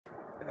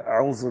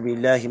أعوذ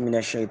بالله من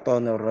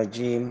الشيطان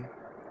الرجيم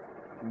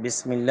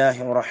بسم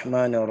الله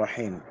الرحمن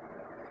الرحيم.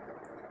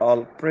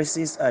 All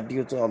praises are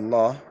due to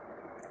Allah.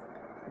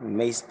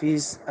 May His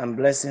peace and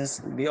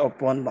blessings be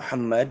upon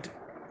Muhammad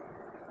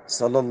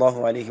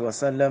sallallahu alaihi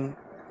wasallam,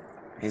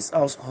 his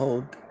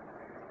household,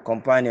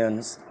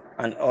 companions,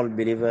 and all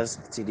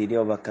believers to the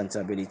day of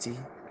accountability.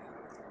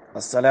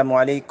 Assalamu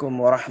alaikum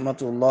wa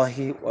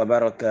rahmatullahi wa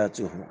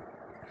barakatuh.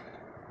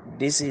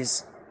 This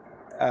is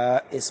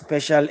a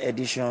special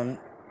edition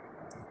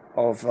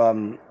of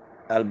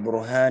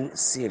Al-Burhan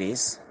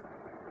series,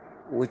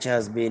 which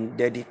has been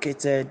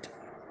dedicated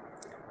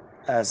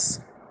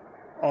as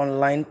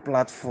online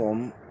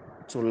platform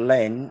to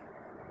learn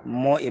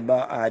more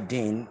about our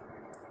deen,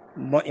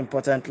 more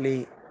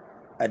importantly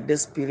at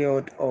this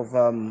period of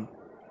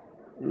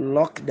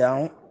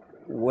lockdown,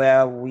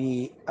 where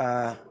we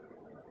are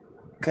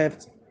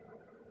kept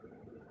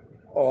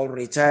or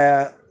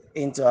retire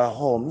into our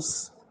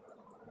homes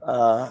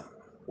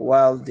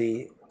while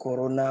the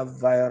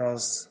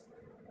coronavirus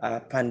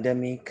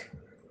pandemic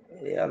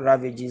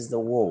ravages the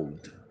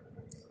world.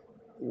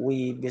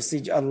 We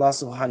beseech Allah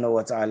subhanahu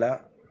wa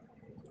ta'ala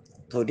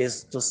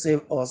to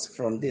save us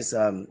from this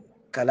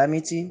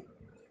calamity,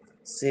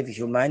 save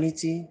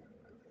humanity,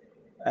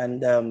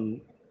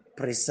 and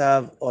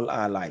preserve all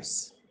our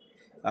lives.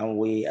 And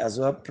we as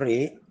well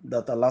pray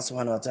that Allah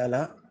subhanahu wa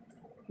ta'ala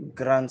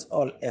grant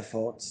all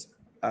efforts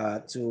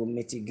to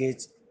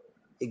mitigate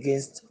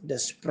against the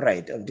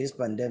spread of this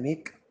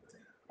pandemic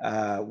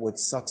with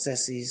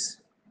successes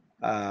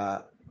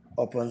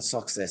upon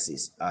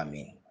successes.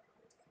 Amen.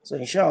 So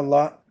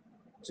inshallah,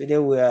 today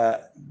we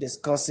are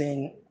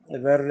discussing a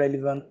very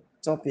relevant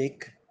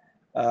topic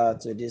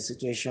to the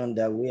situation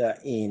that we are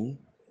in.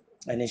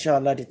 And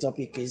inshallah, the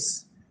topic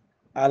is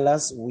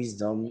Allah's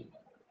wisdom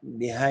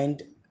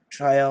behind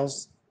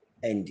trials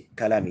and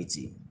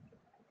calamity.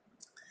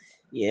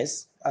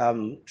 Yes,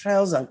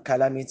 trials and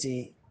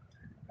calamity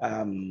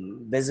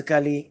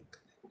basically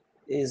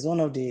is one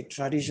of the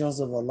traditions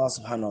of Allah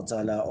subhanahu wa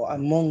ta'ala, or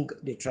among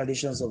the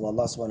traditions of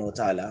Allah subhanahu wa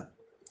ta'ala,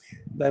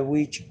 by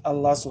which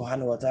Allah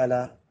subhanahu wa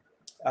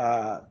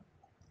ta'ala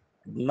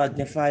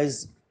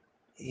magnifies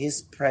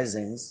His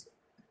presence,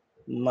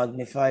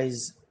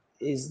 magnifies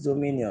His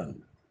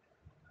dominion,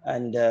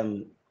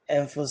 and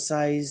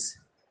emphasize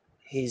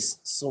His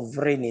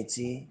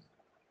sovereignty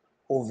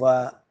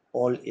over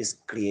all His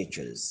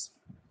creatures.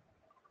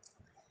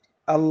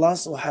 Allah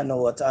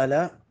subhanahu wa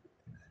ta'ala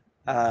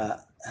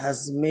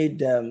has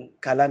made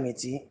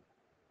calamity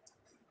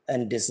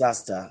and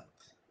disaster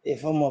a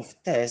form of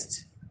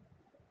test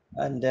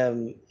and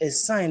a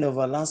sign of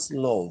Allah's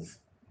love,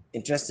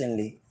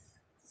 interestingly,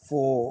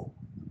 for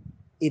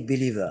a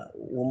believer,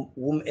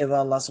 whomever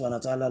Allah subhanahu wa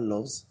ta'ala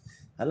loves.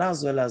 Allah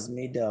as well has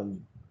made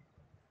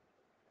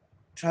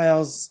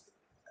trials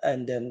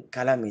and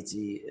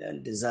calamity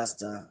and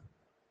disaster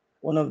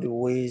one of the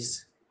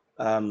ways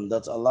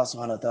that Allah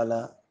subhanahu wa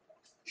ta'ala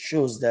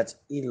shows that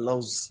He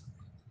loves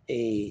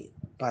a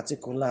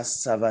particular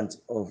servant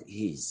of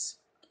His.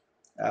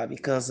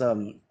 Because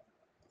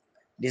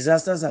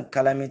disasters and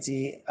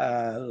calamity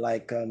are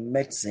like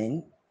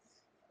medicine.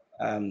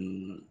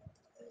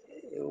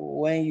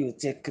 When you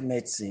take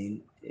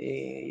medicine,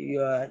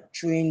 you are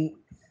chewing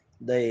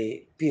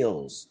the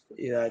pills,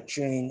 you are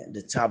chewing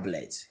the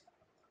tablet,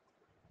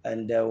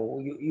 and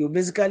you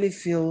basically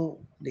feel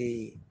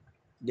the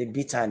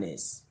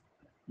bitterness.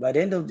 By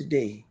the end of the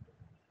day,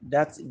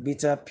 that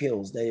bitter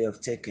pills that you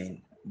have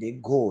taken, the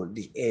goal,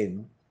 the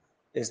aim,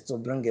 is to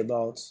bring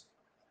about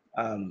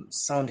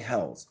sound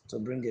health, to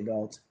bring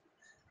about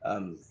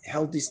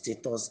healthy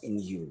status in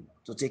you,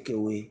 to take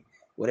away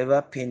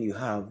whatever pain you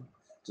have,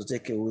 to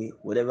take away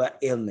whatever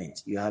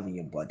ailment you have in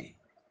your body.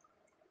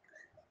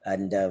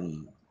 And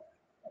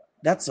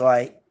that's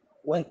why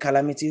when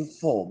calamity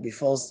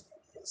befalls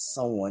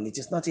someone, it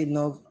is not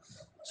enough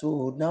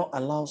to now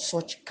allow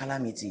such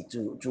calamity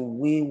to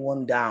weigh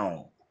one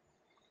down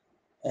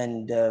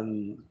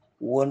and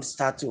one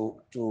start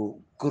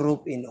to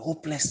grow in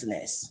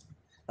hopelessness.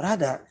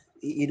 Rather,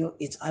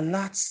 it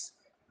alerts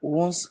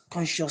one's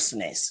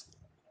consciousness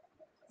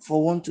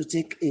for one to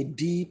take a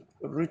deep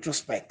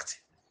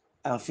retrospect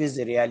and face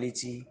the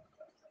reality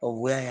of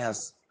where he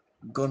has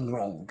gone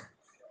wrong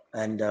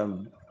and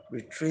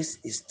retrace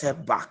his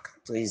step back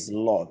to his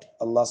Lord,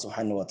 Allah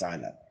subhanahu wa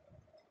ta'ala.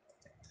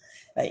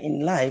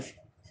 In life,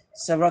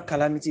 several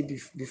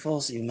calamities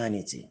befalls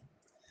humanity,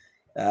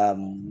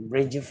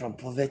 ranging from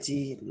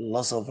poverty,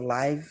 loss of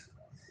life,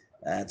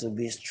 to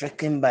be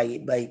stricken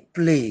by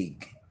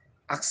plague,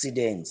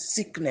 accidents,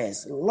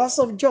 sickness, loss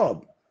of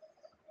job,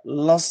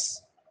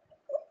 loss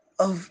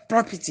of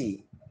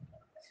property,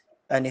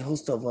 and a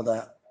host of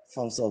other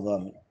forms of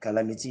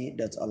calamity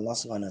that Allah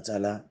subhanahu wa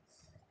ta'ala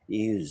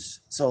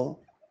use. So,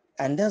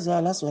 and that's why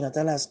Allah subhanahu wa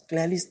ta'ala has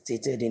clearly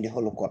stated in the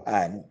Holy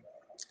Quran,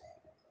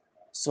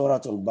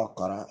 Surah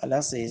Al-Baqarah,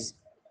 Allah says,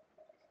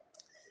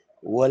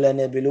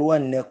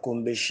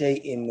 وَلَنَبْلُوَنَّكُمْ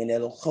بِشَيْءٍ مِّنَ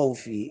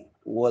الْخَوْفِ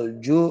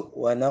وَالْجُوعِ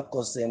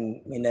وَنَقْصٍ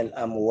مِّنَ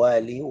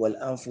الْأَمْوَالِ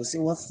وَالْأَنفُسِ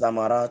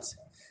وَالثَّمَرَاتِ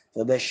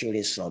فَبَشِّرِ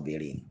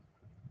الصَّابِرِينَ.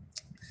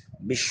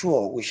 Be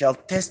sure we shall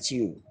test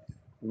you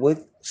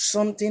with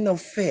something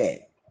of fear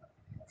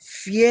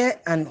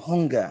and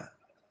hunger,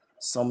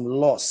 some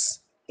loss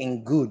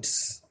in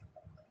goods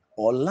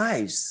or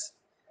lives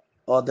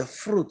or the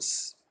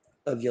fruits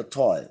of your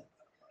toil,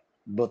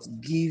 but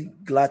give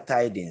glad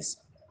tidings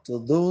to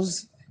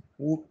those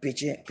who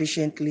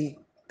patiently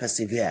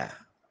persevere.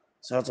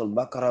 Surah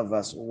Al-Baqarah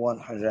verse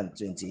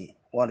 120,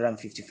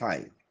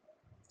 155.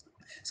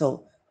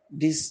 So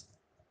these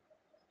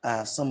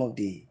are some of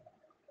the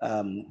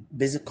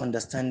basic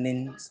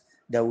understandings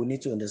that we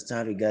need to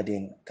understand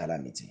regarding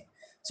calamity.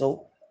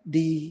 So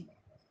the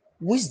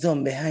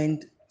wisdom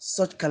behind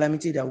such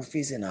calamity that we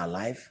face in our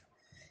life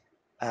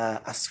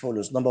are as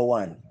follows. Number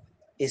one,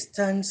 it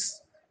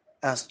stands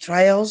as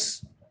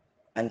trials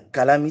and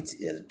calamity.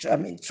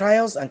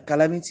 Trials and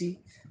calamity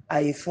are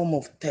a form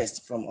of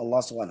test from Allah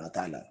subhanahu wa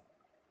ta'ala.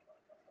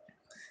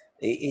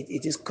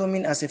 It is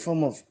coming as a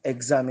form of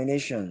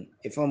examination,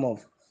 a form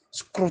of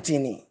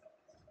scrutiny,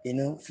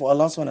 for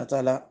Allah subhanahu wa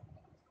ta'ala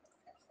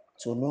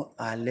to know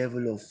our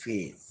level of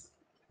faith,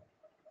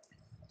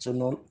 to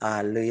know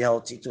our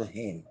loyalty to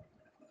Him,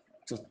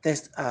 to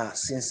test our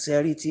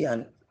sincerity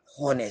and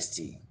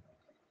honesty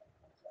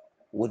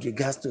with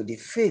regards to the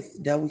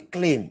faith that we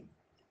claim.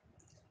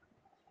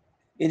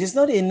 It is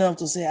not enough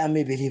to say, I'm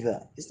a believer.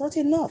 It's not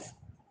enough.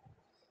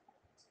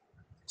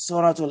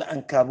 Surah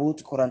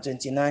Al-Ankabut, Quran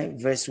 29,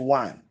 verse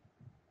 1.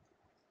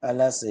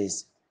 Allah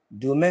says,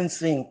 do men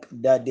think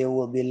that they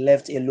will be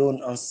left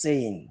alone on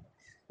saying,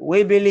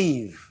 we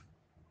believe,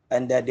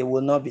 and that they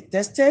will not be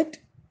tested?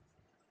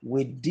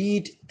 We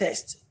did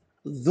test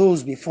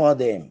those before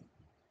them,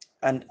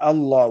 and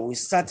Allah will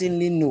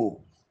certainly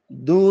know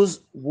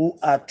those who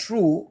are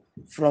true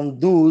from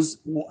those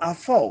who are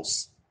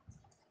false.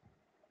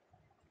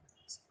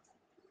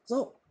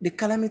 So the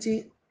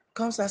calamity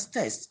comes as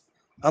test.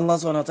 Allah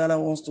subhanahu wa ta'ala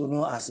wants to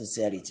know our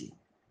sincerity.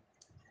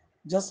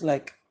 Just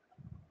like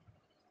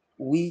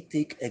we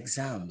take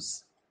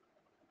exams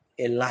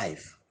in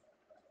life.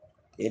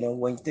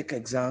 When you take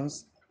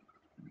exams,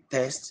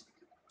 tests,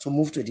 to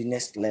move to the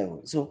next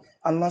level. So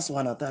Allah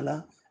subhanahu wa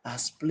ta'ala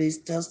has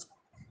placed tests,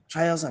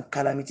 trials and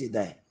calamity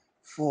there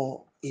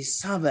for His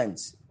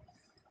servants.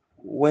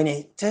 When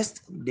He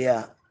tests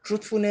their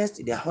truthfulness,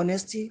 their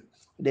honesty,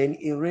 then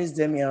He raised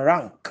them in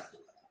rank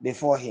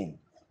before Him.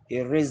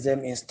 He raised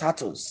them in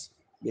status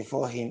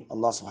before Him,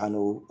 Allah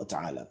subhanahu wa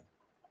ta'ala.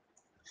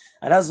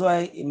 And that's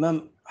why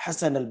Imam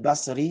Hassan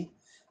al-Basri,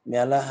 may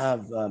Allah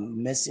have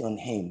mercy on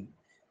him,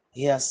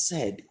 he has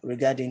said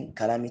regarding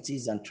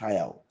calamities and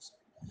trials,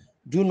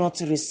 do not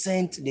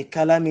resent the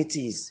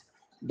calamities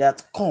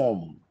that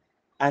come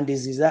and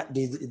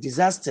the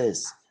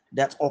disasters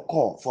that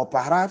occur, for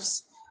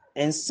perhaps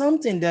and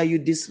something that you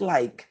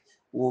dislike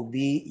will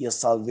be your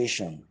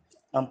salvation,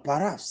 and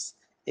perhaps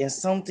in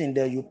something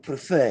that you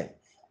prefer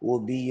will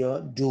be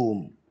your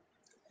doom.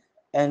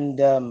 And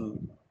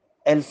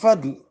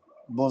Al-Fadl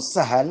bin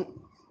Sahal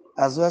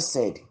as well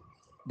said,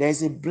 there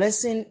is a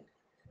blessing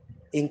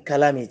in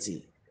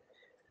calamity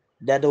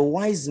that the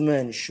wise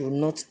man should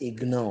not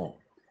ignore,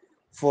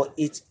 for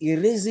it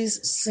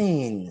erases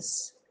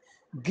sins,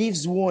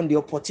 gives one the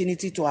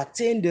opportunity to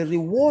attain the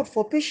reward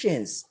for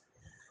patience,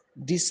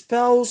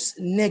 dispels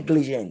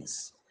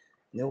negligence.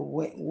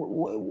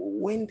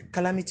 When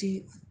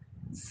calamity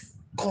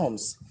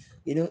comes,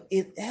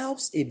 it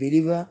helps a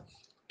believer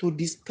to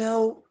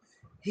dispel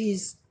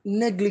his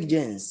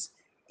negligence,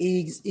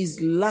 his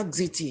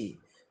laxity,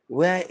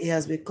 where he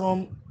has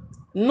become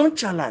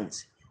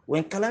nonchalant.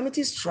 When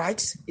calamity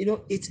strikes,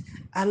 it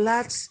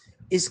alerts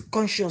his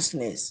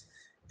consciousness.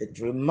 It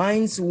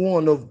reminds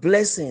one of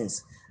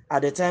blessings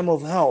at the time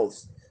of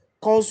health,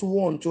 calls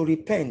one to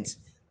repent,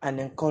 and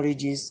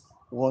encourages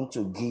one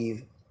to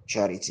give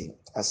charity,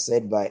 as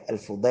said by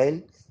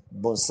Al-Fudail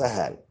bin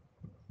Sahal.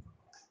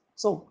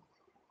 So,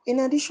 in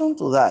addition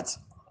to that,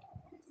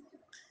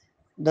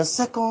 the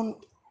second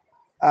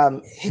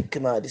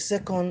hikmah, the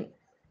second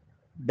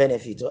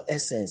benefit or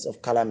essence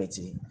of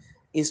calamity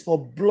is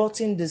for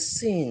blotting the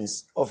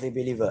sins of a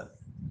believer.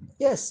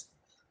 Yes,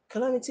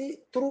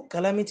 through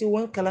calamity,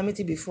 when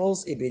calamity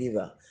befalls a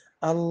believer,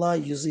 Allah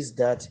uses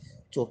that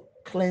to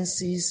cleanse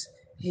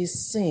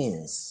his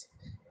sins.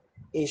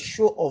 A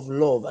show of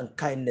love and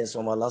kindness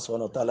from Allah subhanahu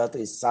wa ta'ala to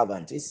His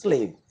servant, His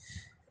slave.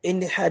 In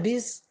the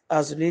hadith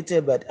as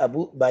related by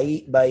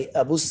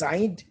Abu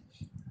Sa'id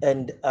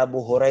and Abu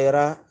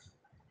Huraira,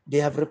 they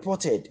have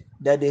reported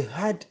that they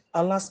heard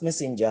Allah's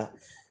messenger,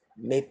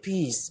 may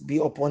peace be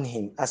upon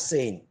him, as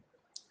saying,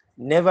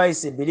 never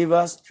is a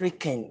believer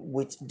stricken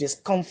with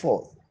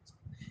discomfort,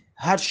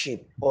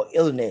 hardship or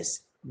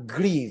illness,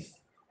 grief,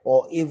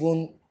 or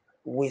even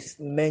with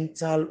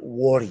mental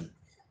worry,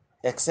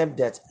 except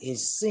that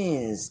his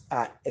sins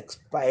are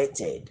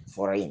expiated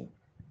for him.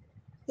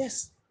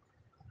 Yes,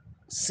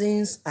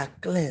 sins are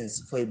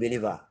cleansed for a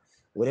believer.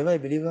 Whenever a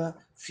believer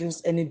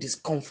feels any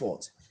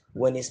discomfort,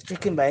 when he's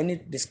stricken by any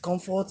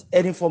discomfort,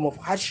 any form of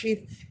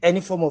hardship,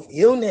 any form of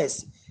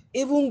illness,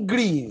 even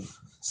grief,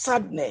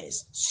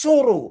 sadness,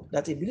 sorrow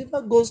that a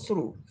believer goes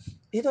through,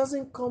 it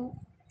doesn't come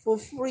for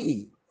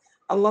free.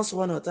 Allah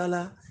subhanahu wa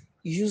ta'ala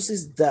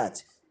uses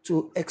that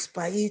to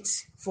expiate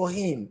for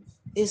him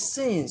his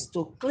sins,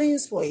 to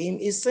cleanse for him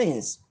his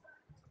sins.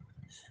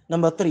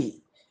 Number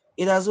three,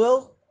 it as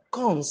well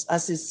comes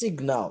as a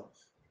signal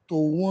to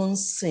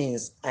one's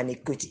sins and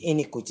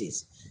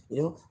iniquities.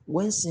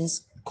 When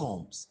sins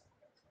comes,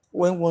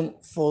 when one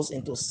falls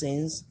into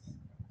sins,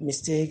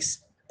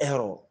 mistakes,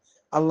 error,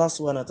 Allah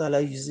subhanahu wa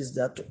ta'ala uses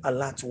that to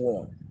alert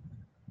one.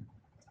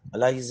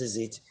 Allah uses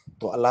it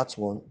to alert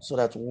one so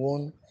that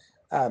one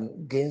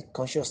gains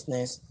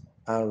consciousness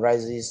and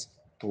rises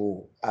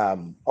to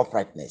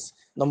uprightness.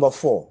 Number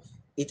four,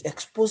 it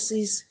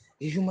exposes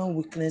human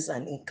weakness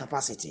and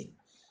incapacity.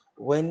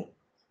 When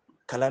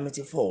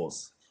calamity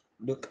falls,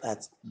 look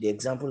at the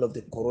example of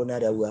the corona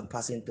that we are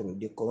passing through,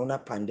 the corona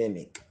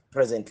pandemic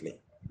presently.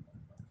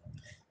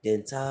 The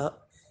entire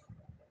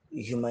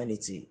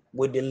humanity,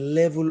 with the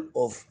level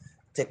of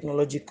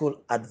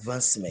technological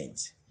advancement,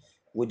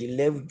 with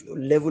the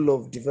level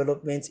of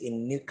development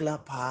in nuclear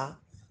power,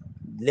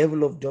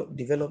 level of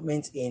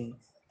development in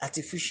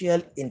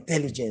artificial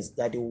intelligence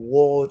that the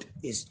world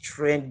is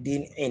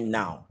trending in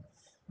now.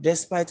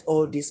 Despite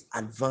all this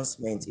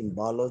advancement in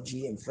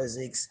biology, in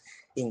physics,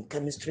 in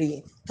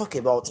chemistry, talk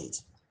about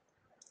it.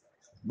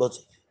 But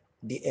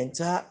the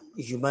entire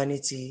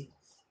humanity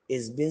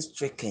is being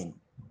stricken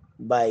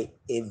by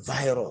a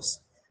virus,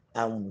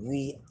 and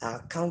we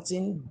are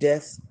counting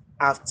death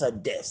after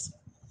death.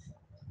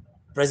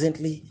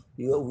 Presently,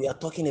 we are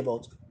talking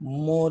about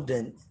more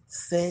than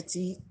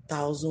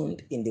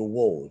 30,000 in the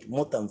world,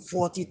 more than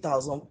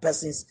 40,000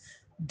 persons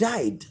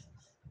died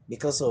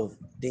because of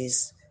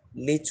this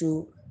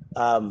little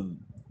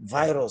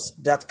virus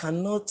that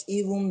cannot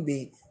even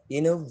be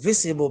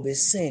visible, be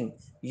seen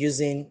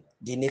using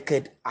the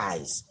naked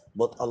eyes.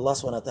 But Allah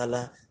subhanahu wa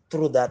ta'ala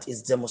through that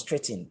is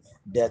demonstrating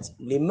that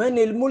liman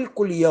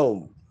al-mulkul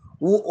yawm,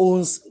 who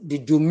owns the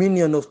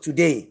dominion of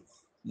today,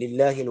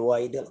 lillahi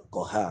al-wahid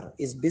al-qahar,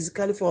 is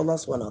basically for Allah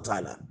subhanahu wa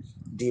ta'ala,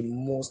 the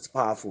most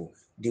powerful,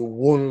 the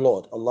one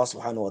Lord, Allah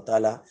subhanahu wa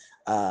ta'ala.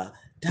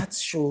 That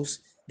shows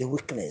the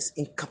weakness,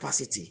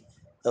 incapacity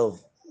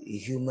of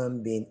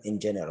human being in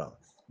general.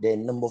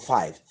 Then number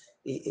five,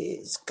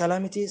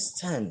 calamity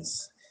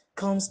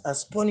comes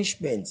as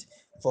punishment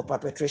for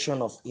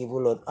perpetration of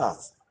evil on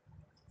earth.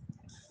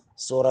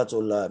 Surah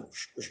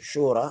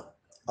Shura,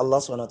 Allah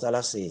subhanahu wa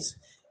ta'ala says,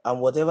 and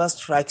whatever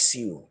strikes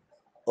you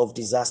of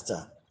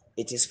disaster,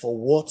 it is for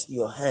what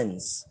your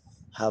hands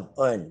have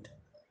earned.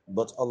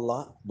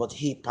 But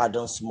He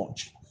pardons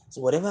much.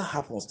 So whatever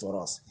happens to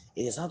us,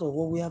 it is out of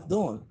what we have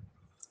done.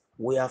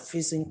 We are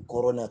facing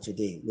corona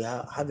today. We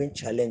are having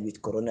challenge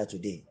with corona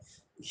today.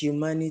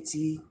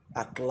 Humanity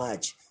at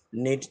large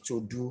need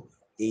to do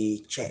a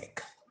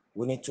check.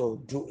 We need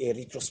to do a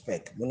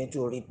retrospect. We need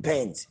to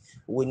repent.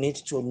 We need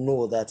to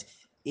know that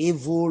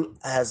evil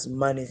has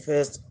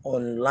manifest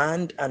on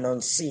land and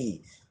on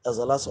sea, as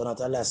Allah subhanahu wa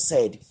ta'ala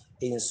said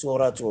in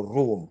Surah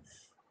Rum.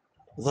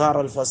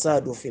 ظهر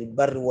الفساد في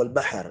البر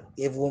والبحر.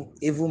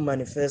 Evil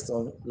manifests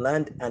on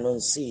land and on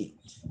sea.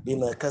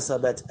 بما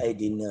كسبت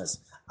أيدي الناس,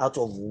 out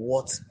of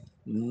what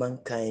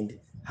mankind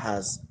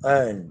has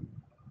earned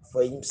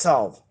for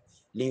himself.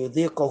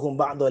 ليذيقهم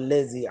بعض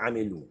الذي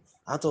عملوا,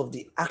 out of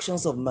the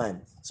actions of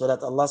man, so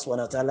that Allah subhanahu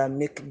wa ta'ala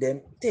make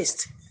them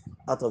taste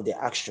out of the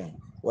action.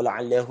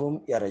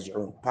 وَلَعَلَّهُمْ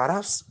يَرْجِعُونَ.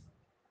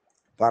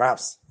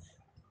 Perhaps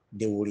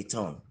they will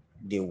return,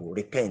 they will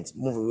repent,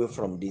 move away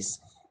from this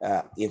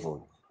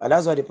evil. And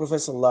that's why the Prophet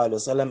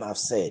ﷺ have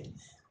said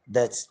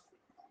that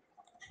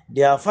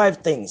there are 5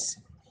 things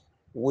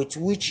with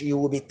which you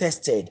will be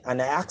tested,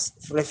 and I ask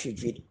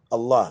refuge with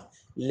Allah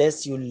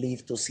lest you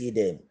live to see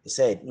them. He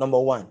said, number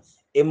 1,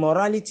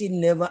 immorality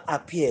never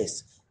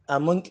appears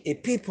among a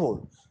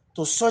people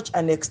to such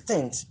an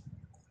extent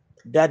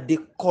that they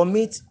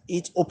commit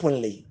it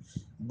openly,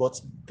 but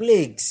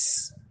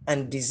plagues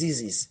and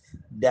diseases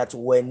that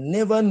were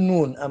never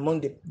known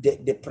among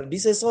the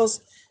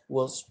predecessors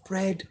will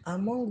spread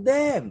among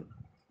them.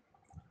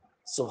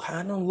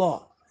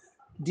 Subhanallah.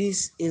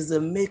 This is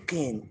the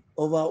making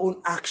of our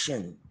own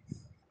action.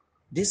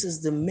 This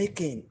is the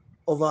making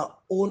of our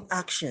own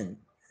action.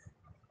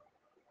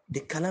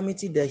 The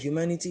calamity that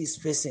humanity is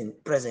facing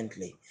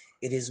presently,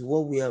 it is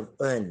what we have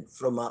earned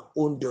from our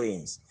own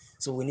doings.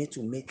 So we need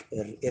to make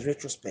a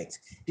retrospect.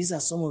 These are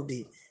some of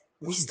the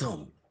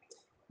wisdom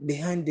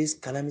behind this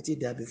calamity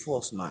that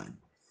befalls man,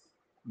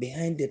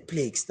 behind the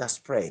plagues that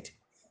spread,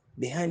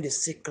 behind the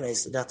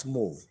sickness that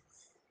move.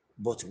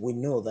 But we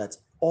know that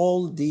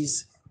all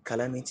these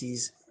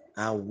calamities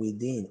are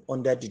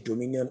under the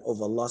dominion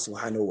of Allah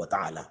subhanahu wa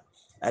ta'ala.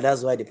 And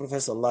that's why the Prophet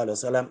sallallahu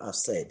alaihi wasallam have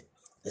said,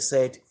 he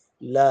said,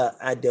 La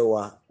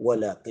adawa wa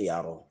la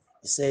qiyaro.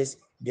 He says,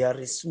 there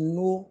is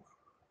no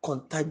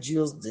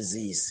contagious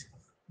disease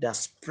that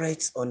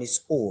spreads on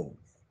its own.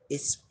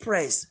 It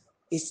spreads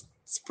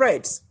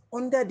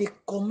under the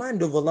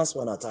command of Allah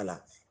subhanahu wa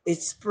ta'ala.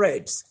 It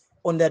spreads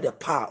under the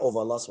power of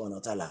Allah subhanahu wa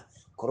ta'ala.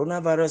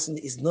 Coronavirus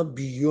is not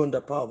beyond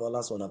the power of Allah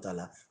subhanahu wa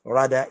ta'ala.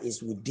 Rather,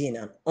 is within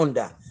and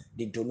under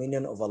the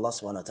dominion of Allah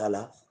subhanahu wa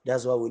ta'ala.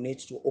 That's why we need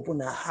to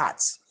open our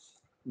hearts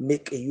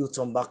make a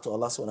U-turn back to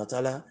Allah subhanahu wa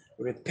ta'ala,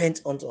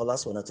 repent unto Allah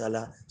subhanahu wa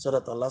ta'ala, so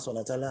that Allah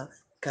subhanahu wa ta'ala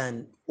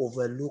can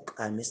overlook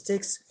our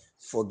mistakes,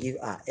 forgive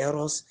our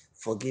errors,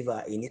 forgive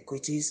our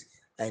iniquities,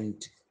 and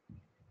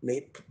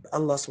may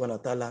Allah subhanahu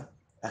wa ta'ala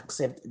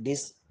accept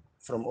this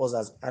from us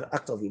as an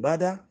act of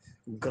ibadah,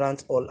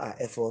 grant all our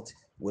effort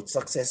with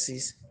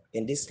successes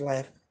in this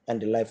life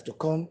and the life to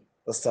come.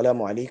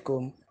 Assalamu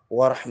alaikum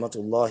wa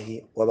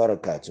rahmatullahi wa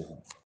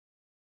barakatuh.